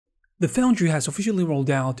The Foundry has officially rolled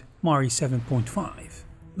out Mari 7.5,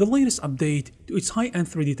 the latest update to its high-end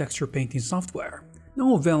 3D texture painting software,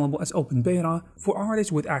 now available as open beta for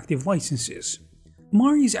artists with active licenses.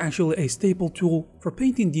 Mari is actually a staple tool for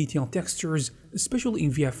painting detailed textures, especially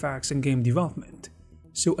in VFX and game development,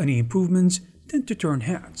 so any improvements tend to turn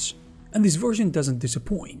heads, and this version doesn't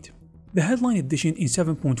disappoint. The headline addition in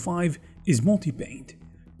 7.5 is multi-paint,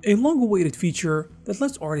 a long-awaited feature that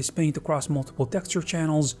lets artists paint across multiple texture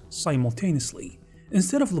channels simultaneously,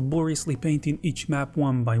 instead of laboriously painting each map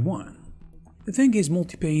one by one. The thing is,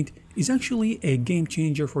 multi-paint is actually a game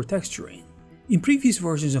changer for texturing. In previous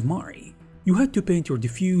versions of Mari, you had to paint your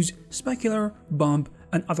diffuse, specular, bump,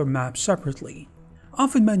 and other maps separately,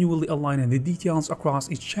 often manually aligning the details across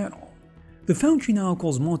each channel. The Foundry now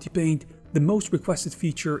calls multi-paint the most requested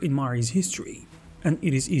feature in Mari's history, and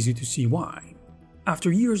it is easy to see why.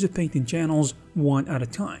 After years of painting channels one at a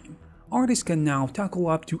time, artists can now tackle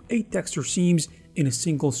up to 8 texture seams in a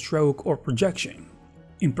single stroke or projection.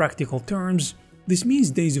 In practical terms, this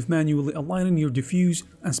means days of manually aligning your diffuse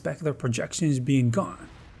and specular projections being gone.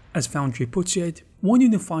 As Foundry puts it, one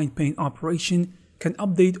unified paint operation can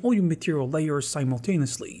update all your material layers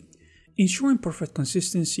simultaneously, ensuring perfect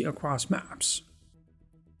consistency across maps.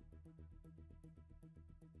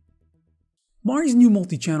 Mari's new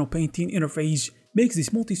multi-channel painting interface makes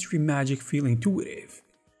this multi-stream magic feel intuitive.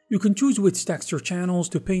 You can choose which texture channels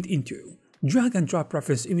to paint into, drag and drop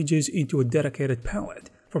reference images into a dedicated palette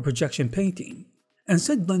for projection painting, and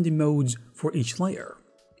set blending modes for each layer.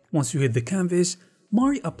 Once you hit the canvas,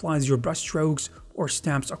 Mari applies your brushstrokes or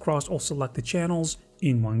stamps across all selected channels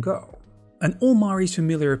in one go. And all Mari's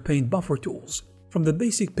familiar paint buffer tools, from the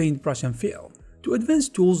basic paintbrush and fill to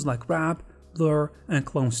advanced tools like wrap, blur, and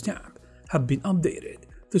clone stamp, have been updated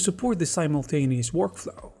to support the simultaneous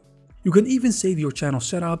workflow. You can even save your channel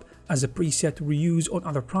setup as a preset to reuse on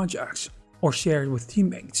other projects or share it with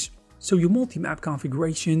teammates, so your multi-map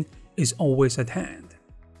configuration is always at hand.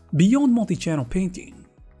 Beyond multi-channel painting,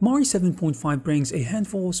 Mari 7.5 brings a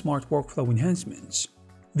handful of smart workflow enhancements.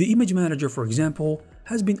 The image manager, for example,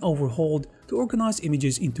 has been overhauled to organize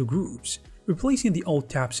images into groups, replacing the old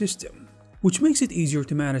tab system, which makes it easier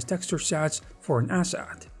to manage texture sets for an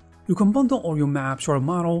asset. You can bundle all your maps or a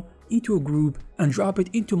model into a group and drop it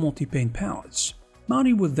into multi-paint palettes.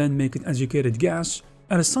 Mari will then make an educated guess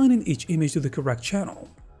and assigning each image to the correct channel,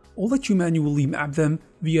 or let you manually map them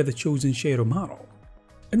via the chosen shader model.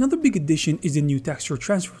 Another big addition is the new texture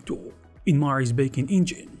transfer tool in Mari's baking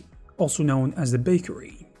engine, also known as the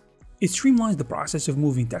bakery. It streamlines the process of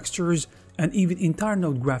moving textures and even entire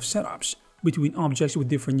node graph setups between objects with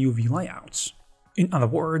different UV layouts. In other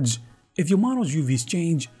words, if your model's UVs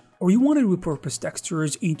change, or you want to repurpose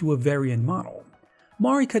textures into a variant model,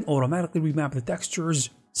 Mari can automatically remap the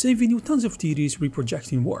textures, saving you tons of tedious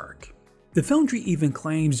reprojecting work. The Foundry even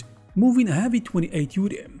claims moving a heavy 28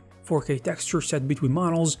 UDIM 4K texture set between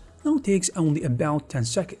models now takes only about 10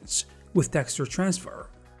 seconds with texture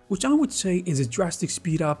transfer, which I would say is a drastic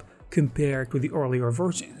speed up compared to the earlier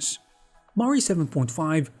versions. Mari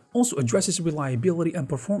 7.5 also addresses reliability and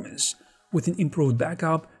performance with an improved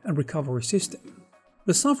backup and recovery system.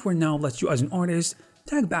 The software now lets you as an artist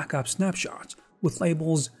tag backup snapshots with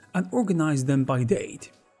labels and organize them by date,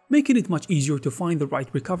 making it much easier to find the right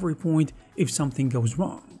recovery point if something goes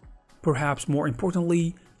wrong. Perhaps more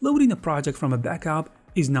importantly, loading a project from a backup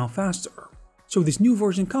is now faster, so this new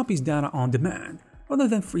version copies data on demand rather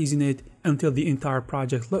than freezing it until the entire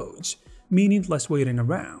project loads, meaning less waiting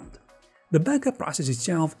around. The backup process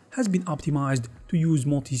itself has been optimized to use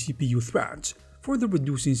multi-CPU threads, further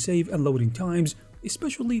reducing save and loading times,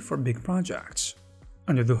 especially for big projects.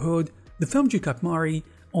 Under the hood, the Foundry kept Mari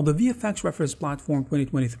on the VFX Reference Platform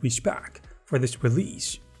 2023 spec for this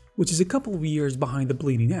release, which is a couple of years behind the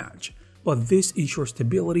bleeding edge, but this ensures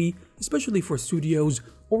stability, especially for studios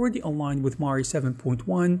already aligned with Mari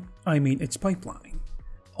 7.1, I mean its pipeline.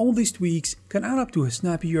 All these tweaks can add up to a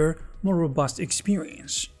snappier, more robust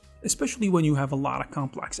experience, especially when you have a lot of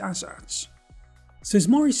complex assets. Since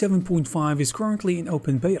Mari 7.5 is currently in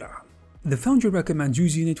open beta, the Foundry recommends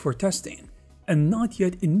using it for testing and not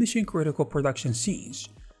yet in mission-critical production scenes,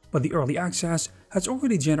 but the early access has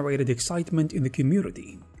already generated excitement in the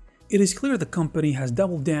community. It is clear the company has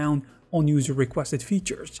doubled down on user-requested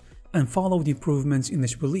features and followed improvements in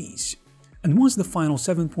this release, and once the final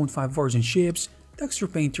 7.5 version ships, texture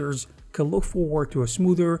painters can look forward to a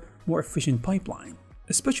smoother, more efficient pipeline,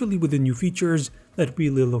 especially with the new features that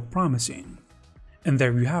really look promising. And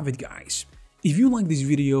there you have it, guys. If you like this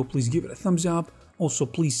video, please give it a thumbs up. Also,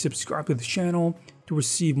 please subscribe to the channel to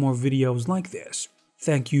receive more videos like this.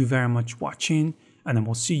 Thank you very much for watching, and I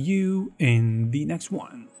will see you in the next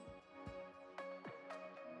one.